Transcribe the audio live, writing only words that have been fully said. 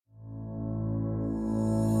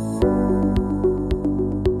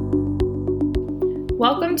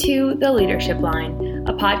Welcome to The Leadership Line,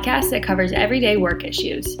 a podcast that covers everyday work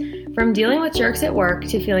issues. From dealing with jerks at work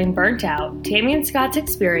to feeling burnt out, Tammy and Scott's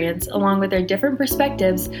experience, along with their different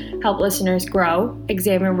perspectives, help listeners grow,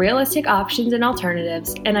 examine realistic options and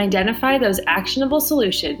alternatives, and identify those actionable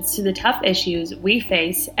solutions to the tough issues we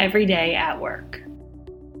face every day at work.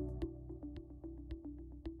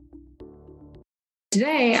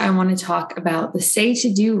 Today, I want to talk about the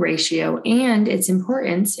say-to-do ratio and its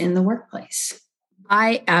importance in the workplace.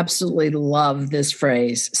 I absolutely love this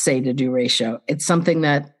phrase, say-to-do ratio. It's something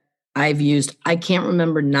that I've used. I can't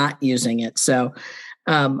remember not using it. So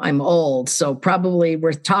I'm old. So probably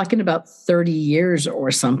we're talking about 30 years or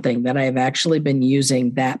something that I've actually been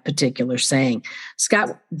using that particular saying.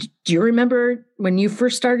 Scott, do you remember when you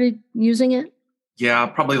first started using it? Yeah,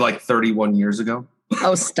 probably like 31 years ago.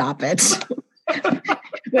 Oh, stop it.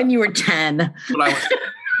 When you were 10. When I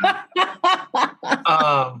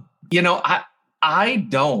was, I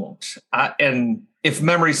don't. And if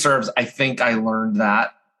memory serves, I think I learned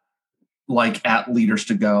that like at Leaders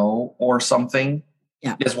to Go or something.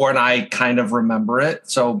 Yeah. Is when I kind of remember it.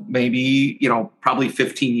 So maybe, probably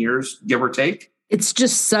 15 years, give or take. It's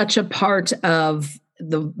just such a part of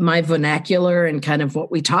my vernacular and kind of what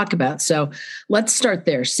we talk about. So let's start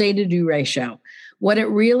there. Say-to-do ratio. What it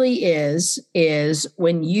really is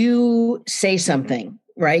when you say something,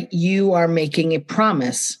 right? You are making a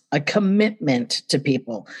promise, a commitment to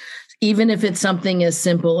people. Even if it's something as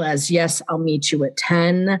simple as, yes, I'll meet you at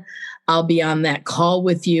 10. I'll be on that call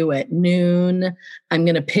with you at noon. I'm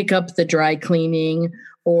going to pick up the dry cleaning,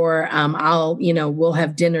 or we'll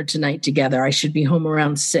have dinner tonight together. I should be home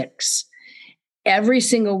around 6. Every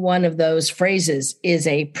single one of those phrases is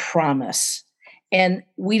a promise. And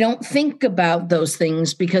we don't think about those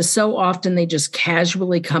things because so often they just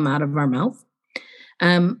casually come out of our mouth.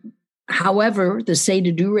 However, the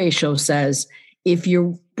say-to-do ratio says if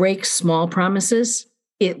you break small promises,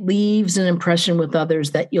 it leaves an impression with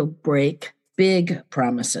others that you'll break big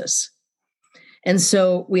promises. And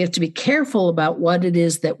so we have to be careful about what it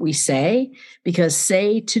is that we say, because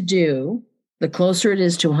say to do, the closer it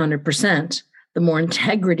is to 100%, the more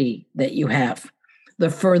integrity that you have. The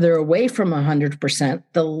further away from 100%,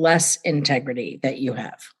 the less integrity that you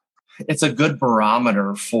have. It's a good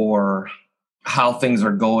barometer for how things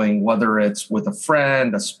are going, whether it's with a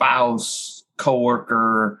friend, a spouse,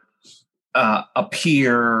 coworker, a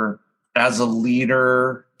peer, as a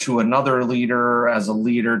leader to another leader, as a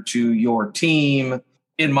leader to your team.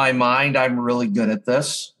 In my mind, I'm really good at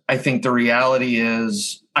this. I think the reality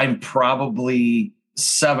is I'm probably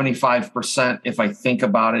 75% if I think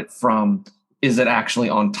about it from, is it actually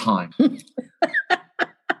on time?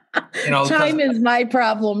 Time is my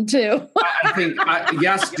problem too. I think,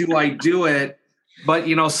 yes, do I do it? But,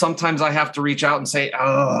 sometimes I have to reach out and say,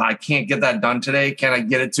 I can't get that done today. Can I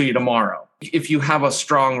get it to you tomorrow? If you have a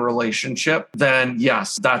strong relationship, then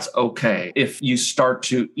yes, that's okay. If you start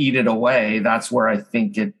to eat it away, that's where I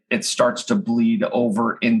think it starts to bleed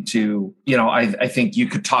over into, I think you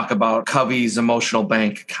could talk about Covey's emotional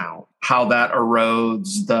bank account, how that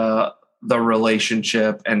erodes the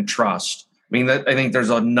relationship and trust. I think there's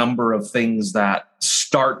a number of things that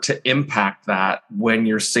start to impact that when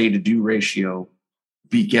your say-to-do ratio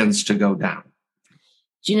begins to go down.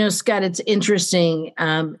 Scott, it's interesting,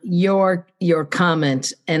 your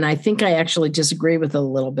comment, and I think I actually disagree with it a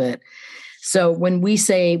little bit. So when we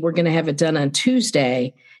say we're going to have it done on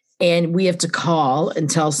Tuesday and we have to call and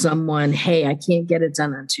tell someone, hey, I can't get it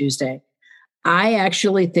done on Tuesday, I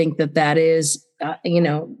actually think that is,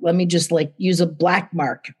 let me just use a black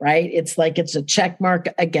mark, right? It's like it's a check mark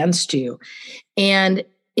against you. And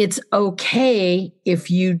it's okay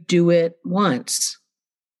if you do it once.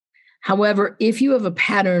 However, if you have a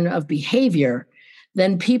pattern of behavior,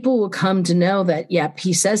 then people will come to know that,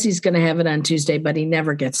 he says he's going to have it on Tuesday, but he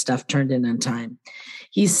never gets stuff turned in on time.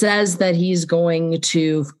 He says that he's going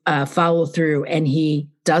to follow through and he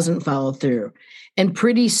doesn't follow through. And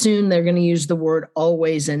pretty soon they're going to use the word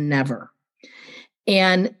always and never.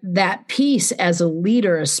 And that piece as a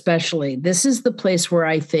leader, especially, this is the place where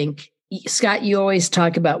I think, Scott, you always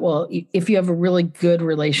talk about, well, if you have a really good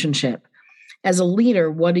relationship, as a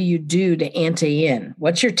leader, what do you do to ante in?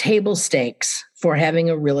 What's your table stakes for having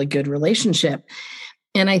a really good relationship?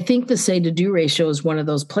 And I think the say-to-do ratio is one of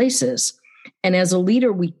those places. And as a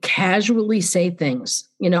leader, we casually say things.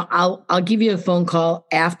 I'll give you a phone call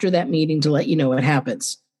after that meeting to let you know what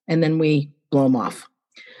happens. And then we blow them off.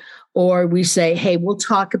 Or we say, hey, we'll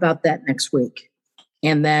talk about that next week.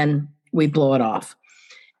 And then we blow it off.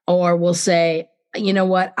 Or we'll say, you know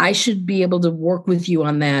what, I should be able to work with you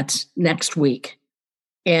on that next week.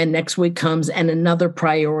 And next week comes and another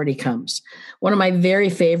priority comes. One of my very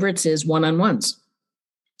favorites is one-on-ones.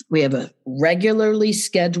 We have a regularly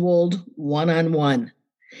scheduled one-on-one.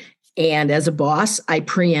 And as a boss, I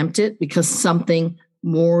preempt it because something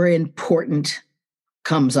more important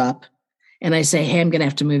comes up. And I say, hey, I'm going to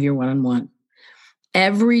have to move your one-on-one.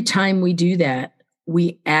 Every time we do that,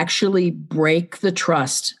 we actually break the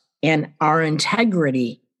trust, and our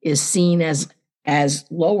integrity is seen as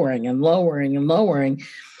lowering and lowering and lowering,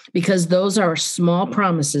 because those are small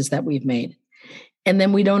promises that we've made. And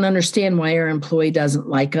then we don't understand why our employee doesn't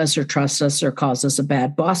like us or trust us or calls us a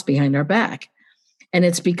bad boss behind our back. And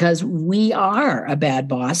it's because we are a bad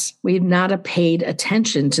boss. We've not paid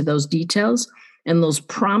attention to those details and those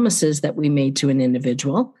promises that we made to an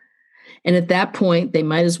individual. And at that point, they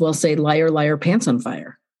might as well say, liar, liar, pants on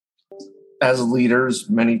fire. As leaders,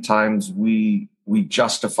 many times we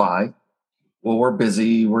justify, well, we're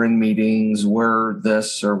busy, we're in meetings, we're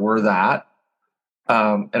this or we're that.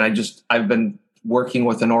 And I've been working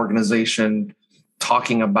with an organization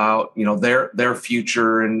talking about, their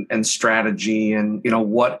future and strategy, and,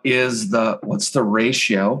 what's the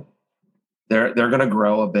ratio? They're going to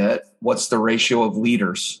grow a bit. What's the ratio of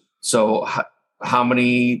leaders? So how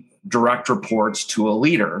many direct reports to a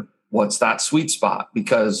leader? What's that sweet spot?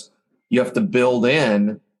 Because you have to build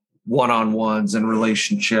in one-on-ones and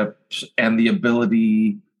relationships and the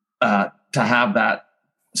ability to have that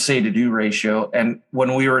say-to-do ratio. And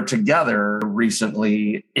when we were together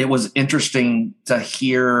recently, it was interesting to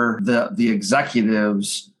hear the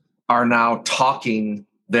executives are now talking.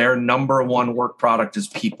 Their number one work product is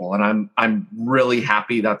people. And I'm really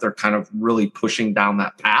happy that they're kind of really pushing down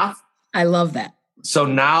that path. I love that. So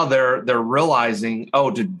now they're realizing,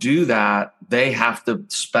 to do that, they have to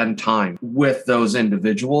spend time with those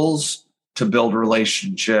individuals to build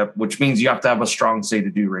relationship, which means you have to have a strong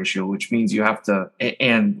say-to-do ratio, which means you have to,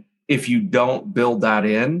 and if you don't build that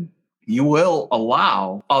in, you will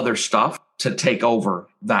allow other stuff to take over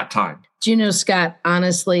that time. Do you know, Scott,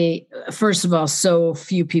 honestly, first of all, so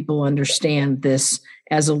few people understand this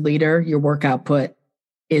as a leader. Your work output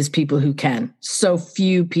is people who can. So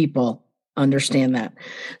few people understand that.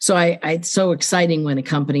 So it's so exciting when a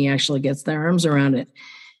company actually gets their arms around it.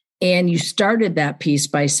 And you started that piece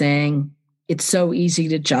by saying it's so easy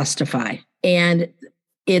to justify. And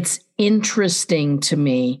it's interesting to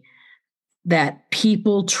me that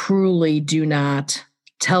people truly do not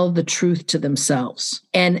tell the truth to themselves.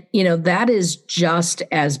 And, that is just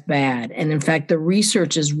as bad. And in fact, the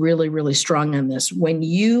research is really, really strong on this. When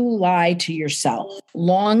you lie to yourself,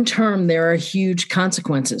 long-term, there are huge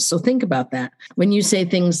consequences. So think about that. When you say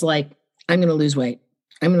things like, I'm going to lose weight.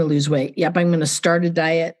 I'm going to lose weight. Yep, I'm going to start a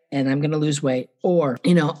diet and I'm going to lose weight. Or,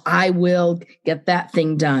 I will get that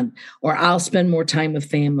thing done. Or I'll spend more time with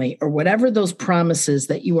family. Or whatever those promises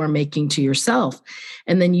that you are making to yourself.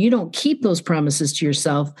 And then you don't keep those promises to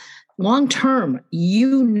yourself. Long term,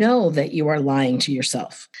 you know that you are lying to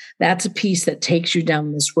yourself. That's a piece that takes you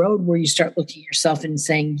down this road where you start looking at yourself and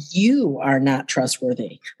saying, you are not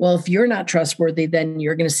trustworthy. Well, if you're not trustworthy, then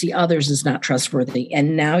you're going to see others as not trustworthy.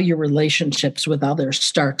 And now your relationships with others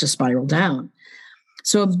start to spiral down.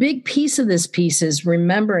 So a big piece of this piece is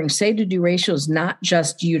remembering say-to-do ratio is not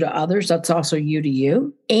just you to others, that's also you to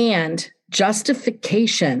you. And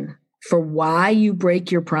justification for why you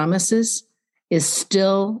break your promises is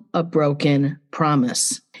still a broken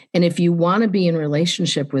promise. And if you want to be in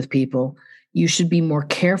relationship with people, you should be more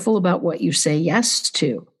careful about what you say yes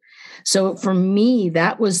to. So for me,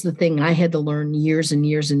 that was the thing I had to learn years and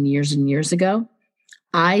years and years and years ago.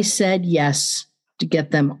 I said yes to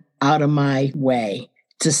get them out of my way,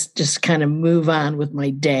 to just kind of move on with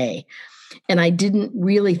my day. And I didn't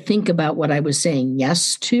really think about what I was saying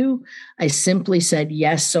yes to. I simply said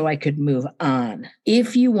yes so I could move on.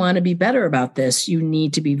 If you want to be better about this, you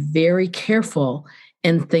need to be very careful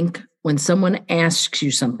and think when someone asks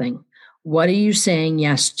you something, what are you saying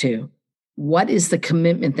yes to? What is the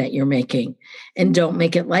commitment that you're making? And don't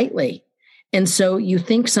make it lightly. And so you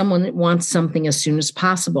think someone wants something as soon as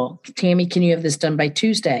possible. Tammy, can you have this done by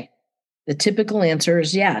Tuesday? The typical answer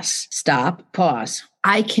is yes. Stop, pause.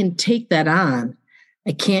 I can take that on.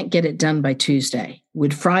 I can't get it done by Tuesday.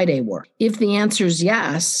 Would Friday work? If the answer is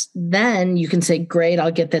yes, then you can say, great,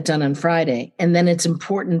 I'll get that done on Friday. And then it's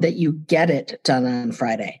important that you get it done on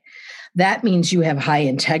Friday. That means you have high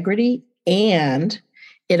integrity, and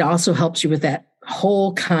it also helps you with that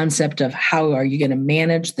whole concept of how are you going to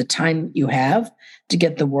manage the time you have to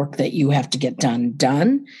get the work that you have to get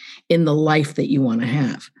done in the life that you want to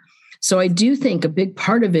have. So I do think a big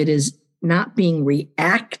part of it is not being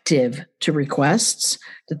reactive to requests,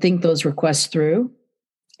 to think those requests through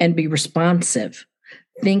and be responsive.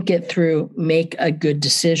 think it through, make a good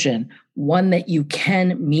decision, one that you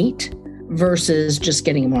can meet versus just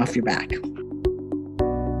getting them off your back.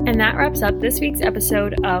 And that wraps up this week's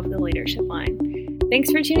episode of The Leadership Line.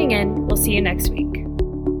 Thanks for tuning in. We'll see you next week.